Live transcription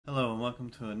welcome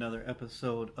to another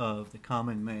episode of the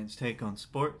Common Man's Take on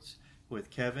Sports with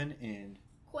Kevin and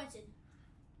Quentin.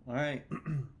 All right.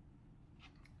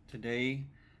 Today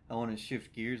I want to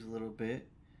shift gears a little bit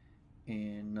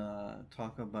and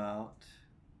talk about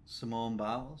Simone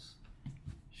Biles.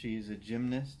 She's a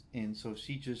gymnast, and so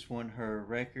she just won her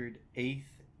record 8th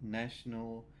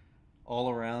national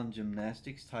all-around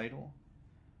gymnastics title.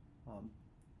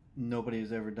 Nobody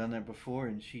has ever done that before,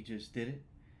 and she just did it.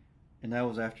 And that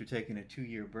was after taking a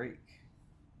 2-year break.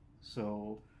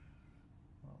 So,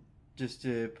 just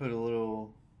to put a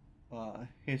little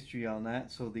history on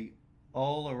that, so the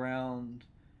all-around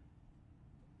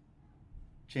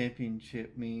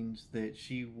championship means that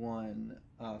she won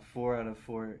 4 out of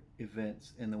 4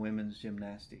 events in the women's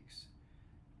gymnastics.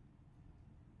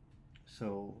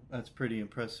 So that's pretty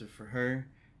impressive for her.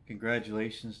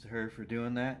 Congratulations to her for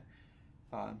doing that.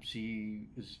 She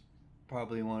is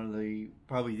probably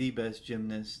the best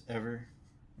gymnast ever,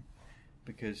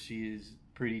 because she is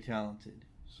pretty talented.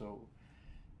 So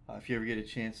if you ever get a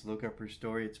chance to look up her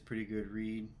story, it's a pretty good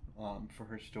read for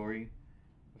her story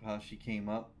of how she came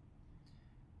up.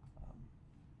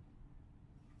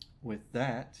 With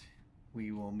that,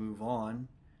 we will move on,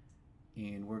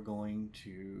 and we're going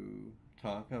to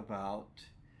talk about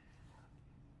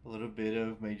a little bit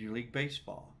of Major League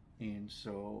Baseball. And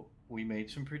so we made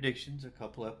some predictions a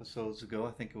couple episodes ago.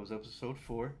 I think it was episode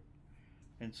 4.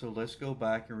 And so let's go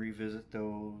back and revisit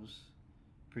those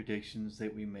predictions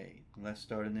that we made. Let's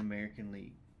start in the American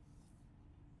League.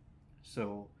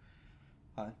 So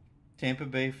Tampa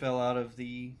Bay fell out of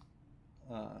the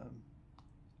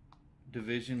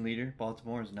division leader.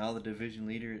 Baltimore is now the division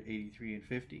leader at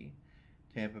 83-50.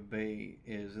 Tampa Bay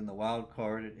is in the wild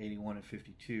card at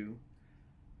 81-52.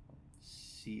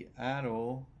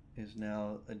 Seattle is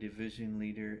now a division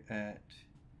leader at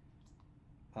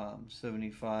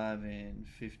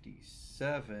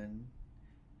 75-57.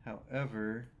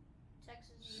 However,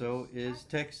 so is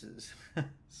Texas.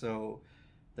 So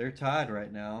they're tied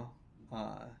right now.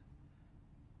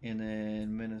 And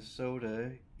then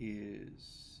Minnesota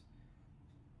is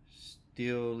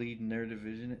still leading their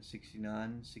division at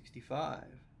 69-65.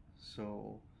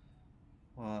 So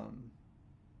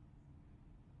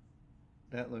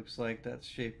that looks like that's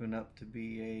shaping up to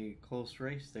be a close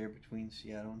race there between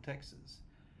Seattle and Texas.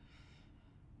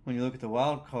 When you look at the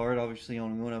wild card, obviously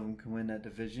only one of them can win that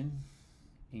division,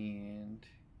 and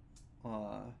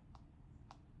we'll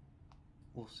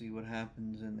see what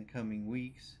happens in the coming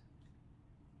weeks.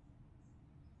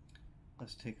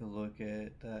 Let's take a look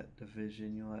at that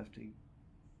division. You'll have to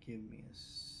give me a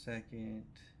second.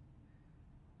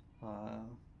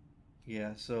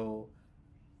 Yeah, so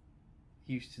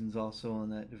Houston's also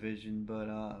in that division, but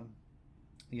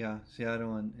yeah,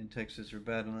 Seattle and Texas are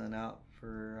battling out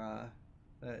for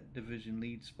that division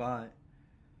lead spot.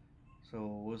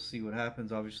 So we'll see what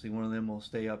happens. Obviously, one of them will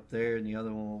stay up there, and the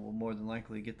other one will more than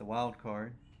likely get the wild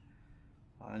card.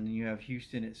 And then you have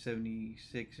Houston at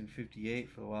 76-58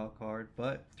 for the wild card,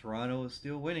 but Toronto is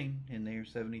still winning, and they're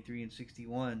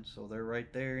 73-61, so they're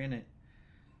right there in it.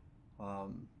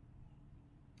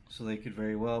 So they could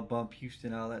very well bump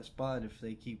Houston out of that spot if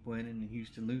they keep winning and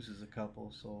Houston loses a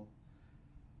couple. So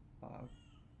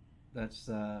that's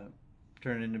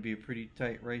turning into be a pretty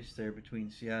tight race there between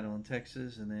Seattle and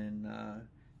Texas, and then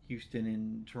Houston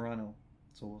and Toronto.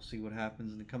 So we'll see what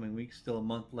happens in the coming weeks. Still a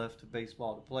month left of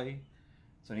baseball to play,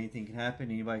 so anything can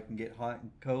happen. Anybody can get hot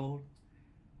and cold.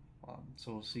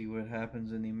 So we'll see what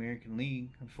happens in the American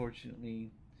League.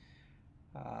 Unfortunately,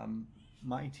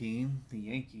 my team, the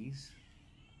Yankees,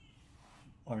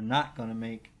 are not going to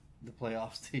make the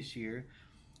playoffs this year.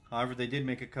 However, they did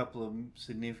make a couple of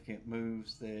significant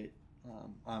moves that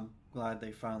I'm glad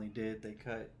they finally did. They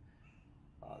cut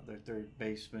their third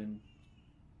baseman,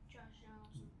 Josh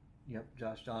Donaldson. Yep,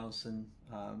 Josh Donaldson.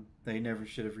 They never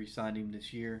should have re-signed him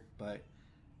this year, but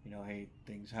hey,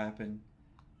 things happen.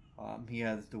 He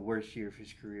has the worst year of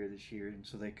his career this year, and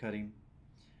so they cut him.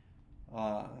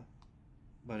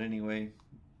 But anyway,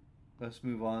 let's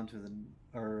move on to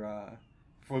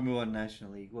before we move on to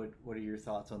National League, what are your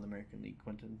thoughts on the American League,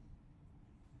 Quentin?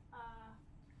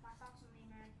 My thoughts on the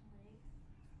American League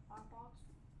are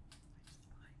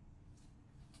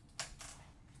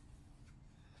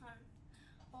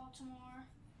Baltimore,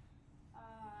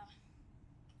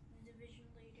 the division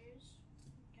leaders.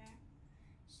 Okay,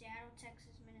 Seattle,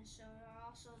 Texas, Minnesota are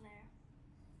also there.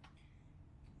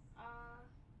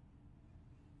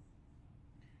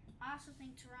 I also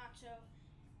think Toronto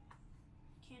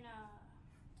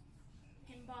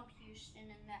can bump Houston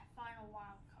in that final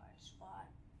wild card spot.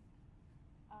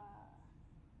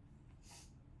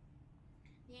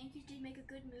 The Yankees did make a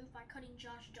good move by cutting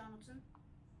Josh Donaldson.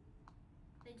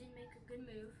 They did make a good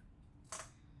move.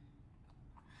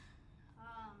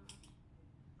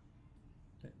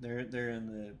 They're in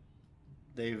the.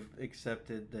 They've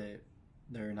accepted that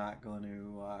they're not going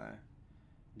to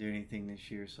do anything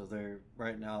this year, so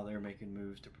right now they're making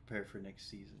moves to prepare for next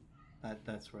season.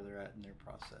 That's where they're at in their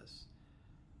process.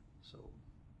 So.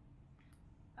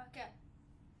 Okay.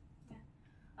 Yeah.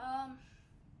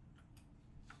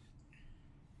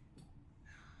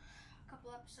 A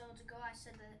couple episodes ago, I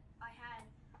said that I had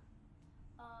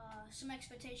some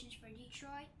expectations for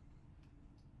Detroit.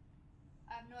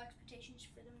 I have no expectations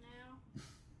for them now.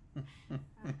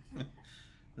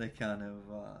 They kind of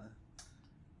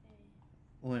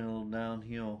went a little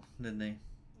downhill, didn't they?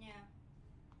 Yeah.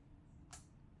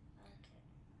 Okay.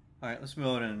 All right, let's move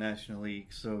on to the National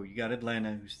League. So you got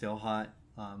Atlanta, who's still hot.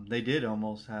 They did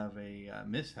almost have a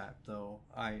mishap, though.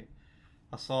 I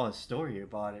saw a story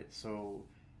about it. So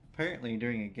apparently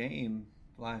during a game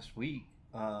last week,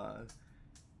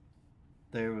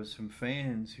 there was some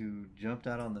fans who jumped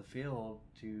out on the field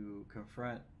to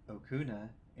confront Acuna,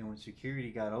 and when security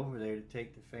got over there to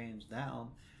take the fans down,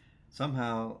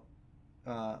 somehow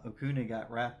Acuna got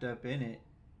wrapped up in it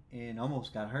and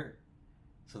almost got hurt.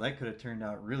 So that could have turned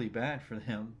out really bad for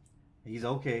them. He's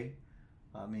okay.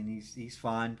 I mean, he's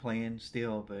fine playing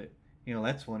still, but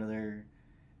that's one of their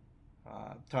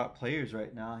top players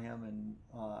right now. Him and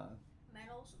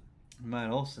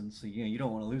Matt Olson. So you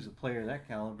don't want to lose a player of that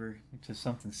caliber to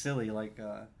something silly like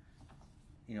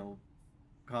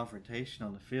confrontation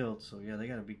on the field. So yeah, they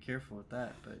got to be careful with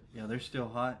that. But yeah, they're still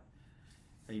hot.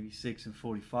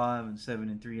 86-45 and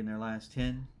 7-3 in their last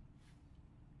 10.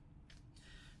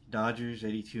 Dodgers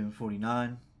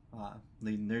 82-49,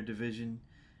 leading their division.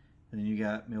 And then you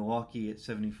got Milwaukee at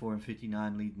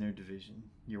 74-59, leading their division.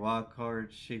 Your wild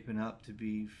card's shaping up to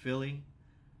be Philly,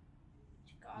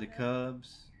 Chicago. The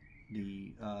Cubs,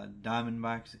 the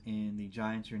Diamondbacks, and the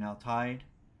Giants are now tied.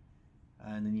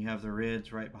 And then you have the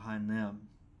Reds right behind them.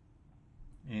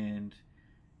 And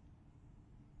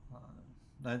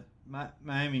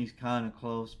Miami's kind of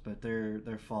close, but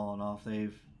they're falling off.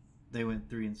 They went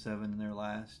 3-7 in their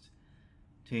last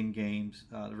 10 games.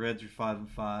 The Reds are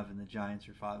 5-5, and the Giants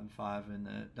are 5-5, and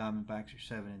the Diamondbacks are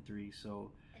 7-3.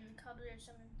 So and the Cubs are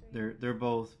 7-3. They're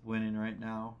both winning right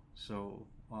now. So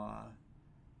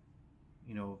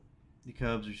the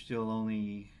Cubs are still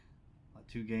only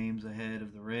 2 games ahead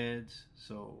of the Reds.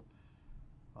 So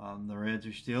the Reds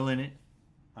are still in it.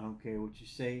 I don't care what you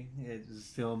say. There's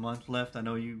still a month left. I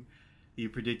know you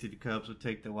predicted the Cubs would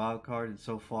take the wild card, and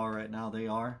so far right now they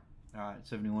are. All right,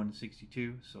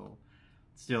 71-62. So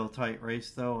still a tight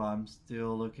race though. I'm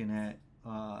still looking at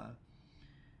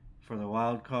for the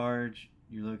wild card.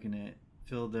 You're looking at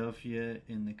Philadelphia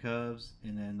and the Cubs,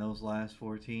 and then those last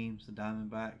 4 teams, the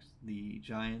Diamondbacks, the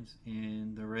Giants,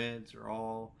 and the Reds are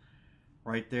all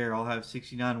right there. All have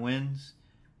 69 wins.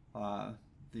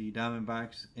 The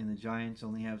Diamondbacks and the Giants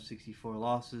only have 64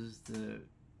 losses. The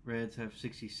Reds have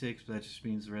 66, but that just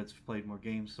means the Reds have played more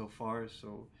games so far.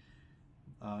 So,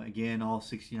 again, all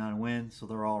 69 wins, so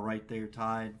they're all right there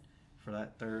tied for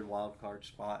that 3rd wild card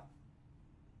spot.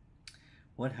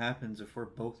 What happens if we're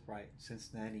both right?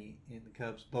 Cincinnati and the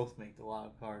Cubs both make the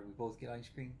wild card. We both get ice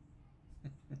cream?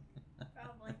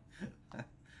 Probably.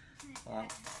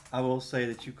 I will say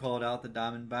that you called out the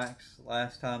Diamondbacks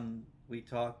last time we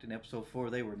talked in episode 4.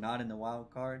 They were not in the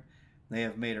wild card. They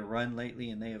have made a run lately,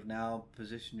 and they have now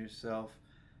positioned themselves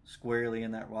squarely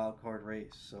in that wild card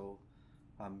race. So,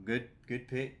 good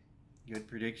pick, good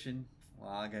prediction. Well,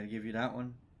 I got to give you that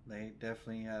one. They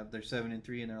definitely have. They're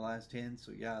 7-3 in their last 10.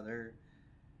 So yeah,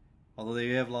 although they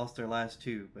have lost their last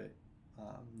 2, but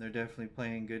they're definitely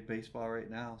playing good baseball right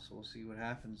now. So we'll see what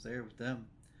happens there with them.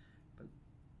 But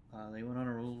they went on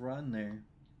a little run there.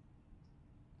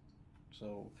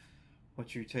 So,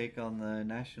 what's your take on the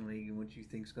National League and what you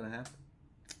think is going to happen?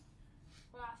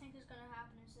 What I think is going to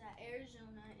happen is that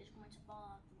Arizona is going to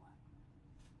fall out the way.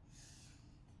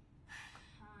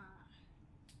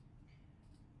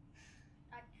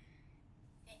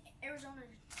 Arizona,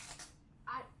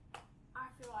 I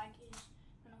feel like is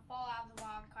going to fall out of the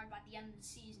wild card by the end of the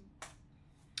season.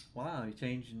 Wow,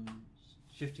 you're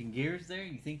shifting gears there?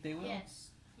 You think they will? Yes.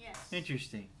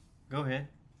 Interesting. Go ahead.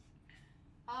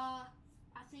 I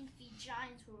think the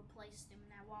Giants will replace them in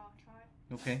that wild card.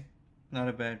 Okay. Not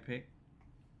a bad pick.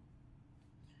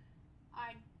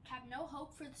 I have no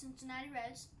hope for the Cincinnati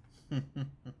Reds.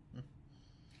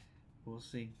 We'll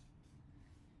see.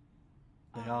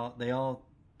 They all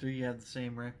 3 have the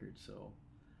same record, so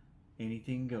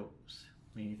anything goes.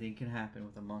 Anything can happen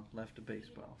with a month left of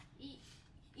baseball.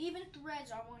 Even if the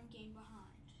Reds are 1 game behind.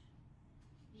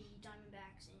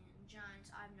 Diamondbacks and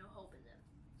Giants, I have no hope in them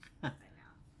right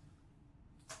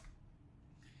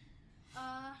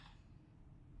now.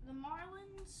 The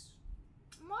Marlins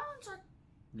are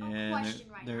a question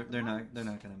right now. They're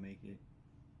not gonna make it.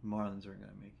 Marlins aren't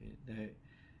gonna make it.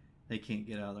 They can't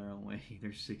get out of their own way.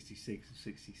 They're 66 and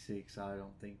 66. I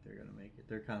don't think they're gonna make it.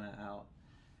 They're kind of out.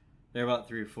 They're about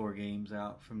 3 or 4 games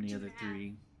out from the other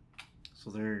 3. So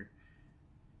the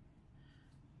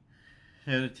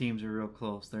other teams are real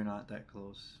close. They're not that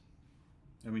close.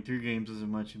 I mean, 3 games isn't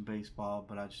much in baseball,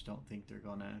 but I just don't think they're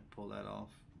gonna pull that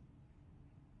off.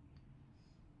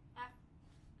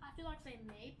 I feel like they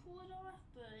may pull it off,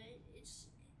 but it's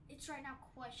right now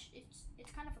it's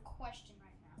kind of a question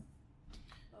right now.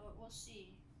 But we'll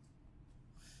see.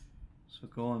 So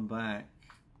going back,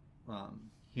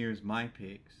 here's my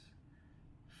picks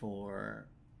for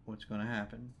what's going to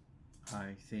happen.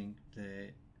 I think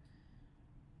that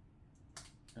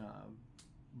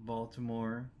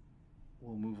Baltimore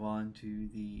will move on to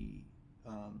the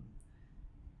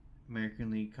American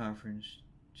League Conference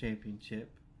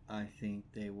Championship. I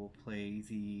think they will play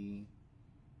the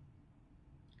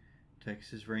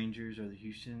Texas Rangers or the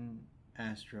Houston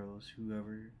Astros,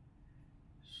 whoever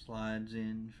slides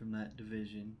in from that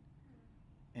division.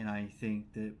 And I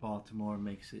think that Baltimore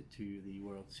makes it to the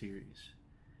World Series.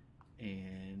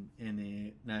 And in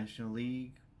the National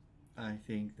League, I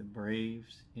think the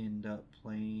Braves end up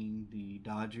playing the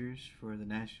Dodgers for the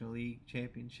National League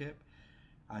Championship.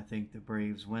 I think the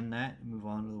Braves win that and move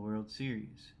on to the World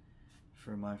Series.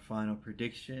 For my final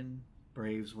prediction,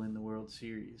 Braves win the World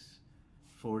Series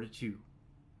 4-2.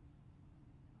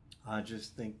 I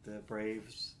just think the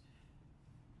Braves,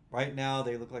 right now,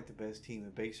 they look like the best team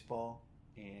in baseball,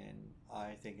 and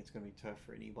I think it's going to be tough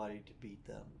for anybody to beat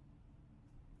them.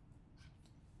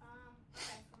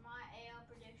 Okay, for my AL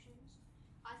predictions,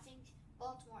 I think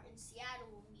Baltimore and Seattle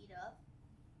will meet up,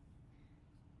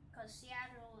 because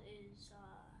Seattle is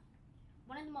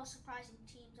one of the most surprising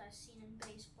teams I've seen in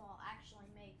baseball actually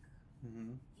make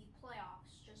the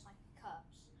playoffs, just like the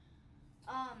Cubs.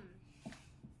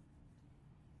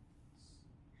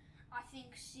 I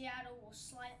think Seattle will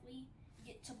slightly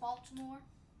get to Baltimore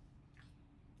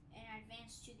and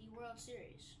advance to the World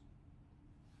Series.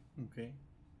 Okay.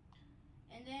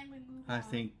 And then we move on. I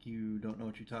think you don't know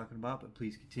what you're talking about, but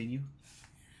please continue.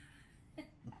 Yeah.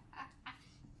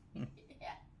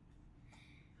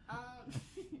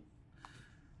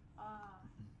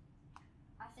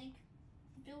 I think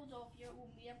Philadelphia will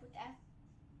meet up with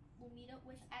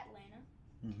Atlanta.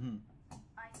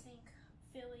 I think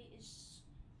Philly is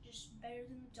just better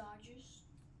than the Dodgers.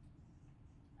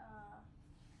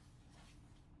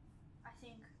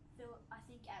 I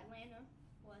think Atlanta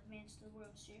will advance to the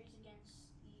World Series against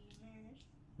the Mariners.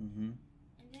 And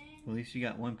then Well, at least you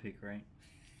got one pick right.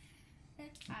 Oh,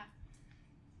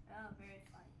 very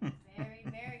funny. Very,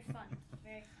 very funny.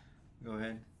 Very funny. Go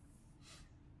ahead.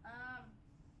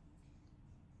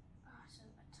 So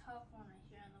a tough one right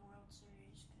here in the World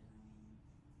Series,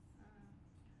 because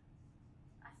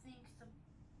I think the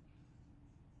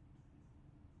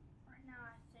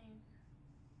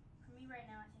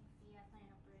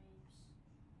Atlanta Braves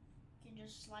can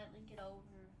just slightly get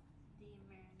over the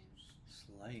Mariners.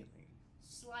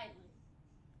 Slightly.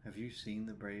 Have you seen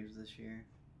the Braves this year?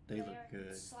 They look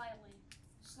good. Slightly.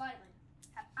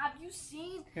 Have you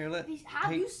seen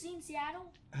you seen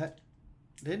Seattle?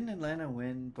 Didn't Atlanta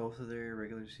win both of their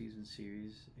regular season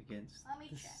series against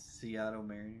the Seattle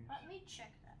Mariners? Let me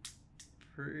check that.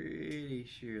 Pretty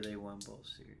sure they won both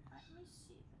series. Let me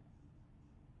see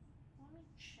that. Let me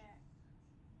check.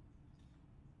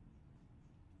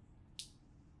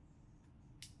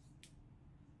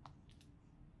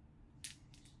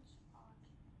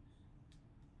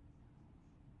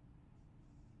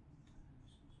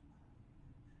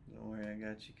 Don't worry, I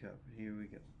got you covered. Here we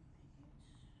go.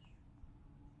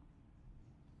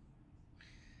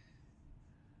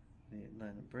 The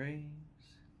Atlanta Braves.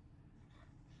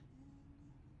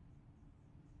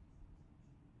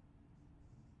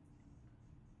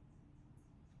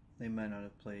 They might not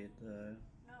have played the...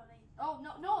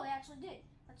 No, they actually did.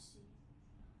 Let's see.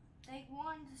 They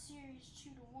won the series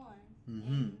 2-1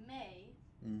 in May.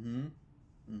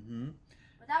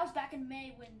 But that was back in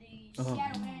May when the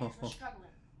Seattle Mariners were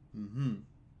struggling.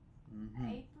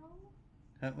 April?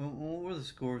 What were the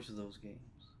scores of those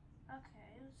games?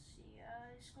 Okay, let's see.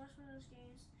 The scores for those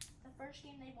games. The first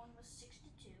game they won was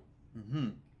 6-2.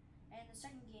 And the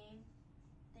second game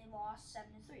they lost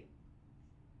 7-3.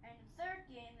 And the third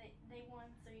game they won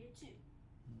 3-2.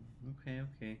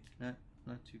 Okay. Not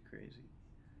too crazy.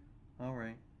 All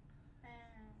right.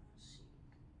 And let's see.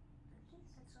 I think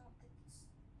that's the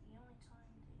only time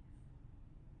they've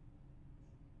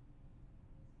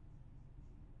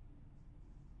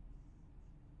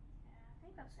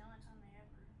that's the only time they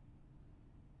ever.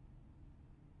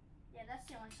 Yeah, that's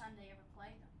the only time they ever play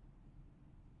them.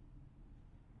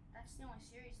 That's the only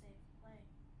series they ever play.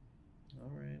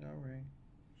 All right.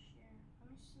 Sure.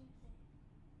 Let me see if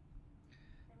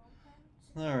they won't play.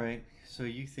 All right. So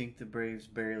you think the Braves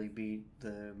barely beat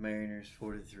the Mariners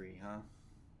 4-3, huh?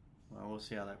 Well, we'll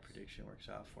see how that prediction works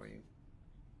out for you.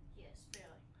 Yes,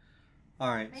 barely. All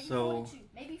right. Maybe so 4-2.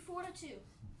 Maybe 4-2.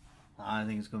 I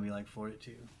think it's gonna be like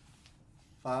 4-2,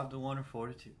 5-1 or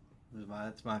 4-2.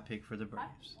 That's my pick for the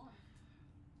Braves. 5-1.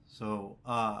 So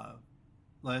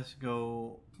let's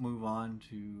go move on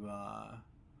to.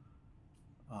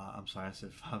 I'm sorry, I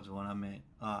said 5-1. I meant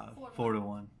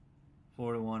 4-1.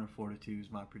 4-1 or 4-2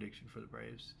 is my prediction for the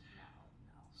Braves. No.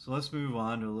 So let's move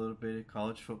on to a little bit of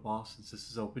college football since this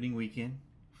is opening weekend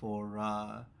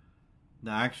for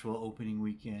the actual opening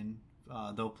weekend.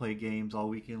 They'll play games all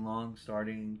weekend long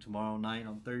starting tomorrow night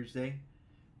on Thursday.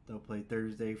 They'll play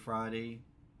Thursday, Friday,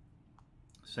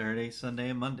 Saturday, Sunday,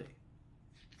 and Monday.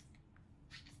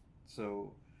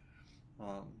 So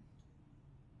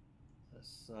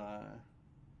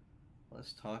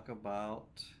let's talk about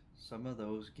some of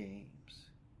those games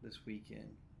this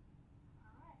weekend.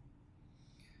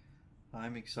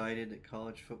 I'm excited that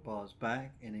college football is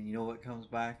back, and then you know what comes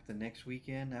back the next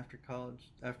weekend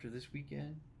after this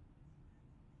weekend?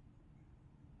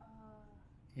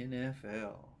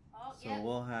 NFL. So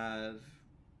we'll have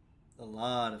a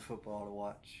lot of football to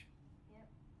watch. Yep.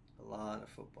 A lot of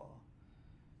football.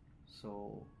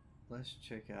 So let's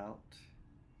check out.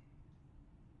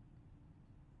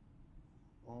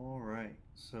 All right.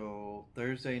 So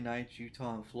Thursday night,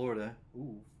 Utah and Florida.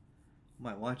 Ooh,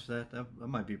 might watch that. That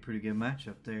might be a pretty good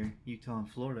matchup there, Utah and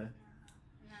Florida.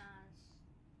 Nice.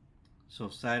 So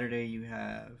Saturday you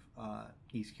have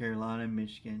East Carolina,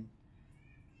 Michigan,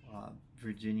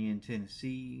 Virginia and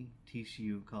Tennessee,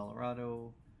 TCU and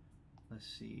Colorado. Let's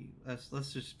see.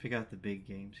 Let's just pick out the big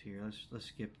games here. Let's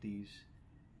skip these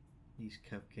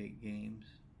cupcake games.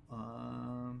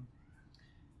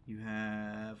 You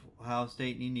have Ohio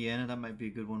State and Indiana. That might be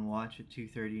a good one to watch at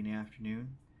 2:30 in the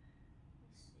afternoon.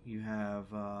 You have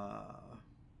Colorado,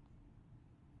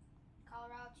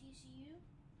 TCU.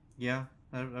 Yeah,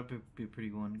 that'd be a pretty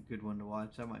good one to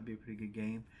watch. That might be a pretty good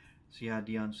game. See how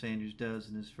Deion Sanders does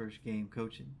in his first game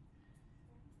coaching.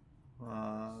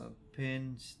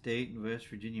 Penn State and West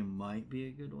Virginia might be a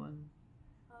good one.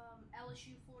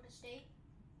 LSU, Florida State.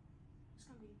 It's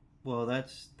gonna be. Well,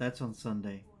 that's on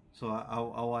Sunday, so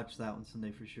I'll watch that one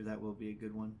Sunday for sure. That will be a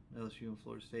good one. LSU and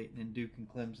Florida State, and then Duke and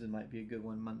Clemson might be a good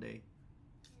one Monday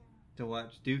to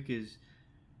watch. Duke is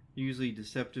usually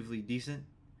deceptively decent.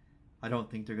 I don't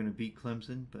think they're going to beat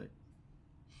Clemson, but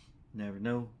never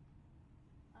know.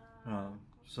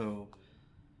 So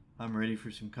I'm ready for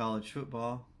some college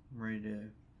football. I'm ready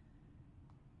to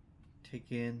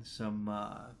take in some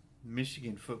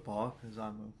Michigan football because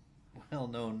I'm a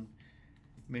well-known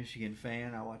Michigan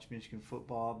fan. I watch Michigan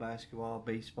football, basketball,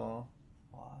 baseball,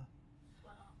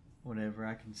 whatever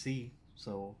I can see.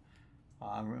 So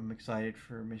I'm excited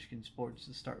for Michigan sports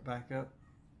to start back up.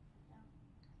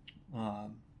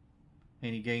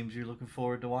 Any games you're looking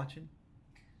forward to watching?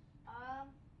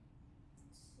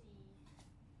 Let's see.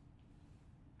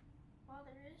 Well,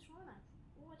 there is one.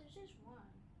 There's one.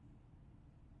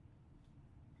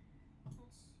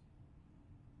 Let's see.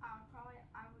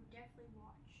 I would definitely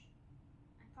watch.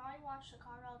 I'd probably watch the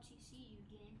Colorado TCU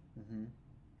game. Mm-hmm.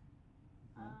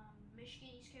 Michigan,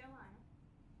 East Carolina.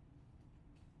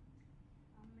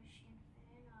 I'm a Michigan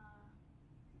fan.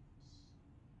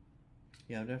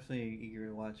 Yeah, I'm definitely eager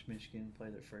to watch Michigan play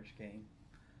their first game.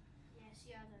 Yeah,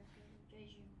 see how they're good.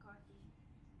 JJ McCarthy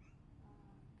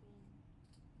being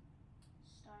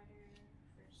starter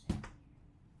for a second.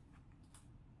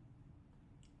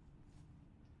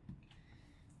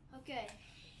 Okay,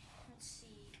 let's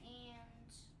see,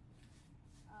 and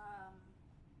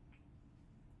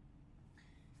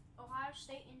Ohio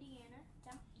State, Indiana.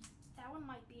 That one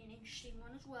might be an interesting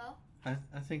one as well. I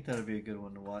think that'll be a good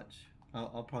one to watch.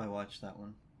 I'll probably watch that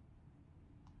one.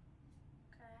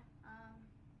 Okay.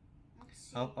 Let's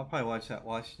see. I'll probably watch that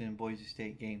Washington Boise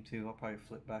State game too. I'll probably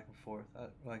flip back and forth. I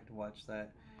like to watch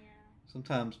that. Yeah.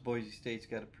 Sometimes Boise State's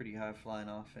got a pretty high flying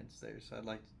offense there, so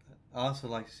I also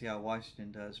like to see how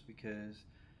Washington does because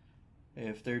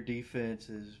if their defense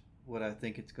is what I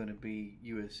think it's going to be,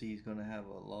 USC is going to have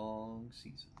a long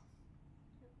season.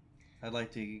 I'd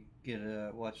like to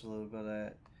watch a little bit of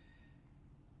that.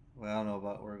 Well, I don't know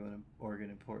about Oregon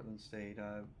and Portland State.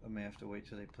 I may have to wait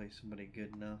till they play somebody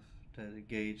good enough to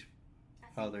gauge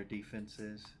how their defense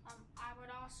is. I would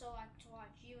also like to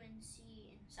watch UNC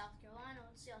in South Carolina.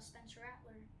 Let's see how Spencer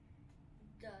Rattler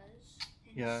does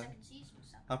in Yeah. his second season with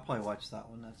South I'll Carolina. probably watch that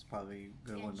one. That's probably a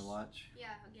good one to watch.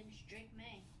 Yeah, against Drake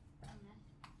May.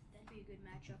 That'd be a good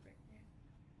matchup right there.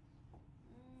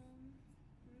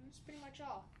 That's pretty much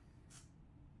all.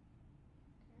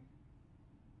 Okay.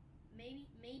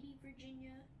 Maybe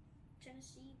Virginia,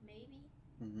 Tennessee, maybe.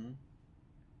 Mm-hmm.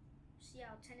 See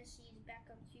how Tennessee's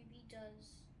backup QB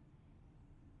does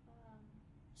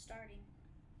starting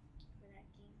for that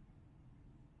game.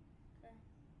 Okay.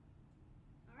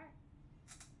 All right.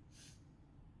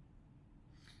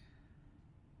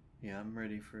 Yeah, I'm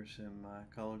ready for some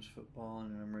college football,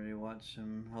 and I'm ready to watch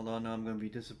some, although I know I'm going to be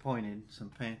disappointed, some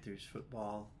Panthers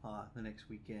football the next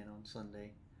weekend on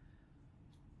Sunday.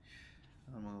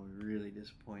 I'm going to be really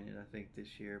disappointed, I think,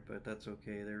 this year, but that's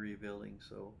okay. They're rebuilding,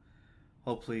 so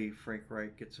hopefully Frank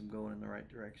Reich gets them going in the right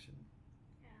direction.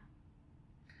 Yeah.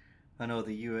 I know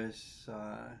the U.S.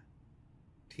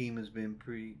 Team has been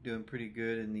doing pretty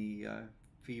good in the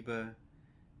FIBA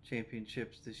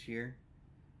championships this year.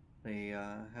 They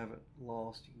haven't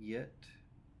lost yet,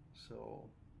 so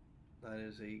that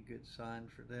is a good sign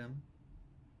for them.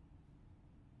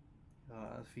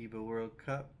 FIBA World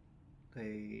Cup,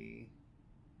 they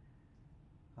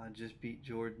just beat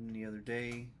Jordan the other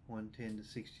day,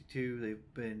 110-62.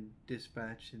 They've been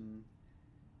dispatching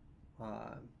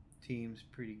teams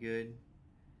pretty good.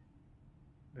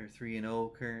 They're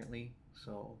 3-0 currently,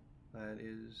 so that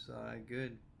is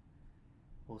good.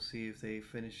 We'll see if they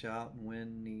finish out and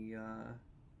win the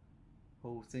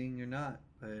whole thing or not.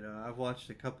 But I've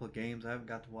watched a couple of games. I haven't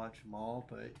got to watch them all,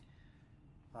 but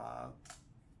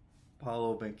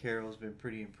Paolo Banchero has been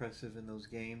pretty impressive in those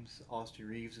games. Austin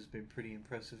Reeves has been pretty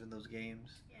impressive in those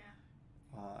games.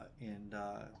 Yeah. And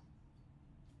I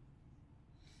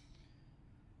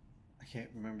can't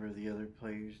remember the other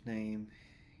player's name.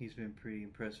 He's been pretty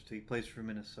impressive too. He plays for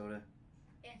Minnesota.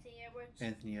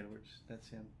 Anthony Edwards. That's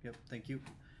him. Yep, thank you.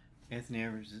 Anthony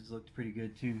Edwards has looked pretty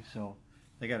good too. So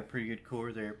they got a pretty good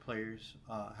core there, players.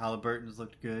 Halliburton's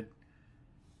looked good.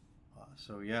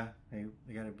 So yeah, they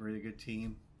got a really good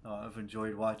team. I've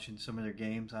enjoyed watching some of their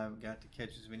games. I haven't got to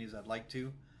catch as many as I'd like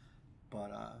to,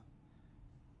 but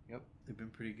yep, they've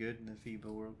been pretty good in the FIBA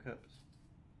World Cups.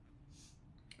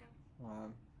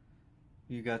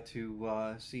 You got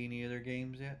to see any of their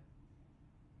games yet?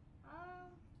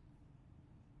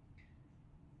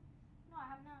 No, I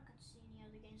have not got to see any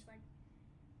other games, but I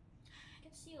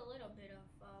can see a little bit of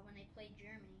when they played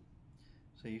Germany.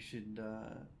 So you should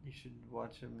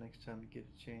watch them next time you get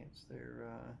a chance.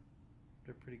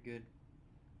 They're pretty good.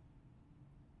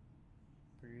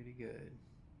 Pretty good.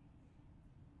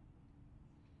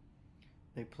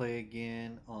 They play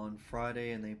again on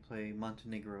Friday, and they play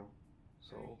Montenegro.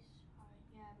 So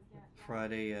Nice.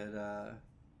 Friday at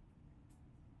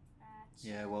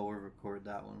yeah. Well, we'll record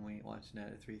that one. We ain't watching that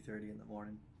at 3:30 in the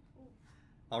morning. Ooh.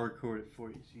 I'll record it for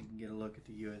you so you can get a look at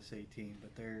the USA team.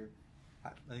 But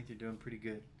I think they're doing pretty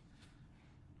good.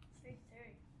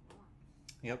 3:30.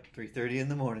 Yep, 3:30 in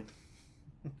the morning.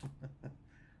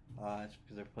 It's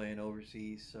because they're playing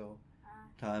overseas, so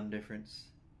time difference.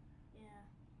 Yeah.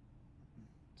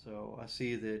 So I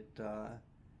see that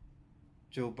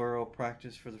Joe Burrow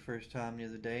practiced for the first time the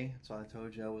other day. So I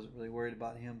told you I wasn't really worried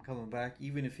about him coming back.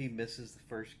 Even if he misses the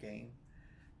first game,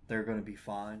 they're going to be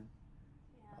fine.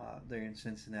 Yeah. They're in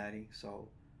Cincinnati, so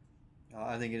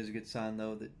I think it is a good sign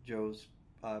though that Joe's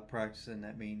practicing.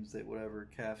 That means that whatever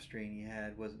calf strain he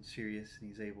had wasn't serious, and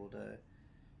he's able to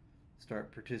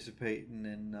start participating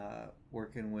and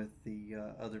working with the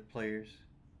other players.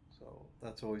 So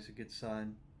that's always a good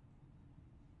sign.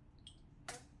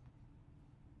 Okay.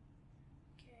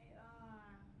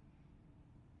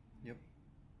 Yep.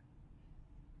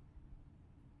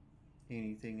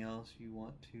 Anything else you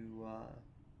want to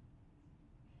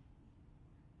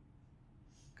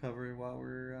cover while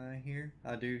we're here?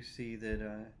 I do see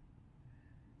that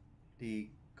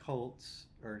the Colts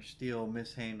are still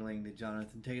mishandling the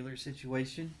Jonathan Taylor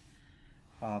situation.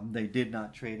 They did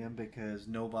not trade him because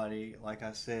nobody, like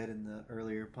I said in the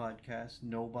earlier podcast,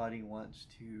 nobody wants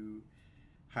to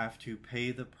have to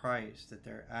pay the price that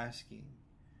they're asking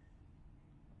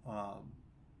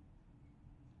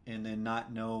and then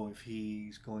not know if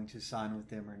he's going to sign with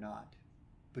them or not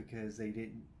because they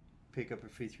didn't pick up a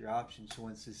fifth-year option. So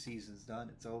once the season's done,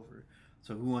 it's over.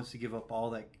 So who wants to give up all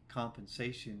that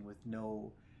compensation with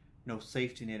no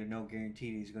safety net or no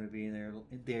guarantee that he's going to be in there?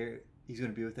 He's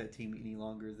going to be with that team any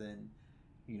longer than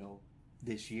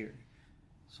this year.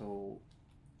 So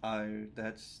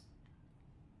that's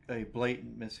a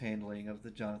blatant mishandling of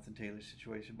the Jonathan Taylor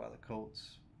situation by the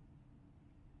Colts.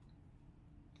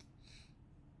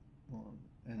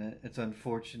 And it's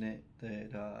unfortunate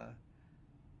that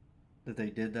that they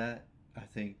did that. I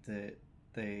think that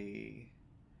they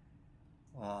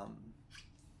um,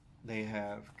 they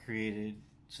have created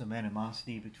some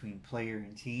animosity between player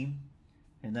and team,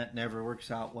 and that never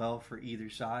works out well for either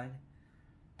side.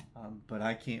 But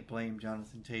I can't blame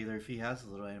Jonathan Taylor if he has a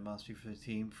little animosity for the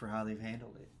team for how they've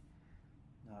handled it.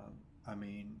 I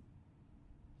mean,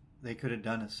 they could have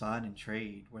done a sign and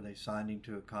trade where they signed him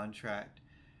to a contract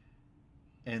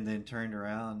and then turned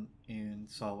around and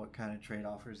saw what kind of trade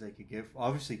offers they could give.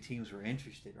 Obviously, teams were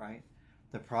interested, right?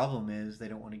 The problem is they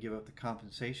don't want to give up the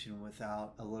compensation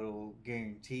without a little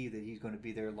guarantee that he's going to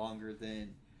be there longer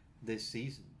than this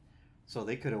season. So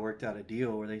they could have worked out a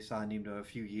deal where they signed him to a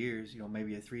few years,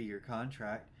 maybe a 3-year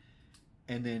contract,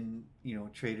 and then,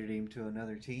 traded him to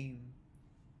another team.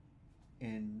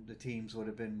 And the teams would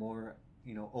have been more,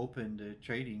 open to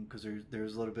trading because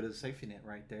there's a little bit of a safety net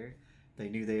right there. They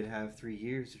knew they'd have 3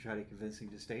 years to try to convince him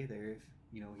to stay there if,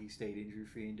 he stayed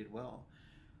injury-free and did well.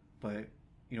 But,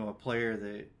 a player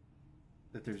that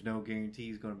there's no guarantee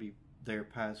is going to be there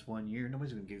past 1 year,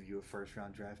 nobody's going to give you a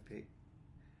first-round draft pick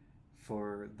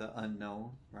for the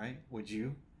unknown, right? Would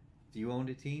you? If you owned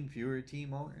a team, if you were a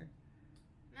team owner?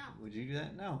 No. Would you do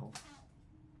that? No.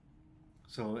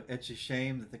 So it's a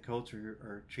shame that the Colts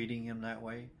are treating him that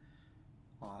way.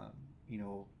 I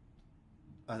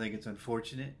think it's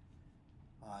unfortunate.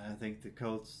 I think the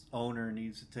Colts owner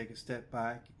needs to take a step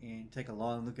back and take a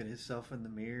long look at himself in the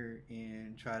mirror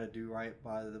and try to do right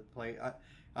by the play. I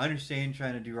understand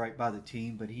trying to do right by the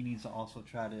team, but he needs to also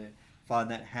try to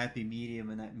find that happy medium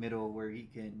in that middle where he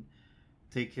can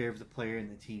take care of the player and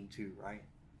the team too, right?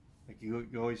 Like you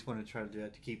always want to try to do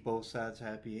that to keep both sides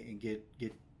happy and get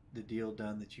the deal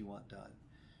done that you want done.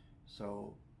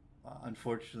 So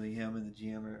unfortunately, him and the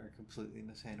GM are completely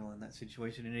mishandling that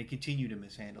situation, and they continue to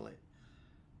mishandle it.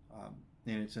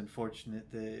 And it's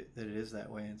unfortunate that it is that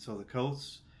way. And so the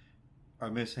Colts are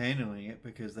mishandling it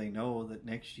because they know that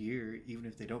next year,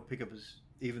 even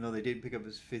though they didn't pick up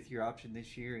his 5th-year option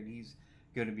this year, and he's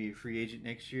going to be a free agent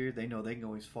next year, they know they can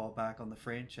always fall back on the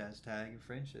franchise tagging,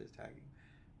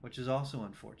 which is also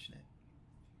unfortunate.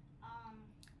 I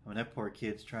mean, that poor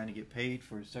kid's trying to get paid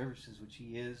for his services, which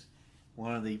he is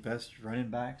one of the best running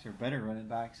backs or better running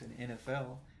backs in the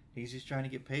NFL. He's just trying to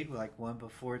get paid with like one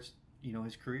before it's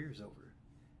his career's over.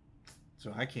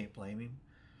 So I can't blame him.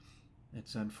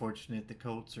 It's unfortunate the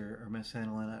Colts are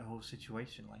mishandling that whole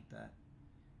situation like that.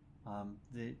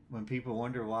 When people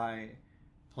wonder why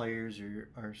players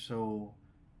are so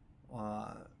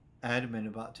adamant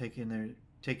about taking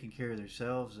care of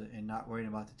themselves and not worrying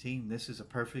about the team, this is a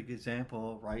perfect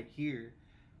example right here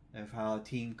of how a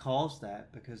team calls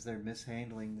that because they're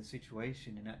mishandling the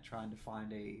situation and not trying to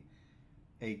find a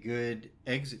good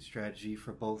exit strategy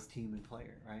for both team and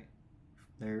player, right?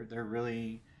 They're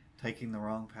really taking the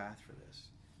wrong path for this.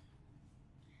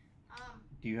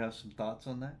 Do you have some thoughts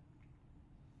on that?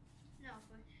 No,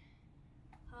 but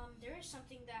there is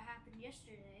something that happened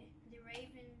yesterday. The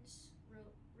Ravens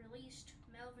released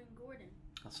Melvin Gordon.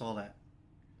 I saw that.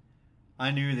 I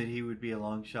knew that he would be a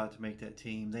long shot to make that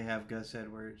team. They have Gus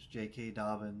Edwards, J.K.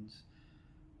 Dobbins,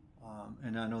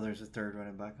 and I know there's a third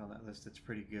running back on that list that's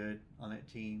pretty good on that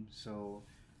team. So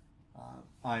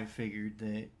I figured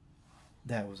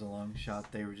that was a long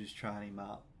shot. They were just trying him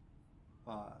out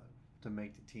to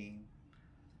make the team.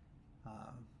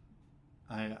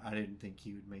 I didn't think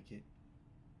he would make it.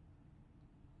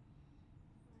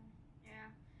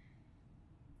 Yeah.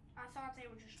 I thought they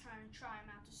were just trying to try him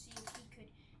out to see if he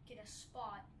could get a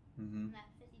spot in that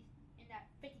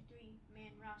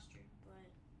 53-man roster,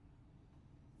 but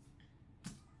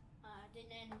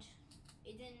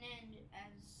it didn't end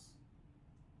as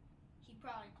he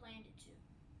probably planned it to.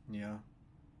 Yeah.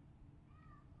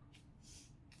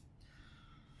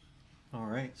 All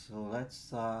right, so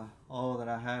that's all that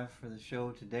I have for the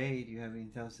show today. Do you have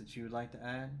anything else that you would like to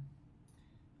add?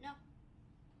 No,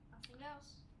 nothing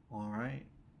else. All right.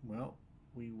 Well,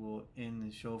 we will end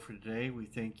the show for today. We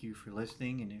thank you for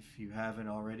listening, and if you haven't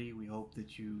already, we hope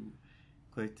that you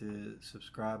click the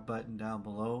subscribe button down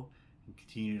below and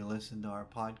continue to listen to our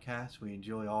podcast. We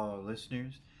enjoy all our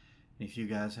listeners. And if you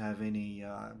guys have any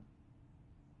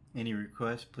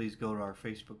requests, please go to our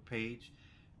Facebook page.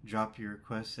 Drop your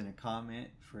requests in a comment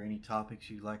for any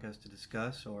topics you'd like us to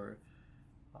discuss,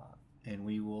 and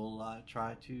we will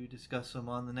try to discuss them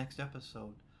on the next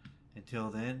episode. Until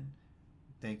then,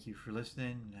 thank you for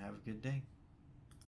listening and have a good day.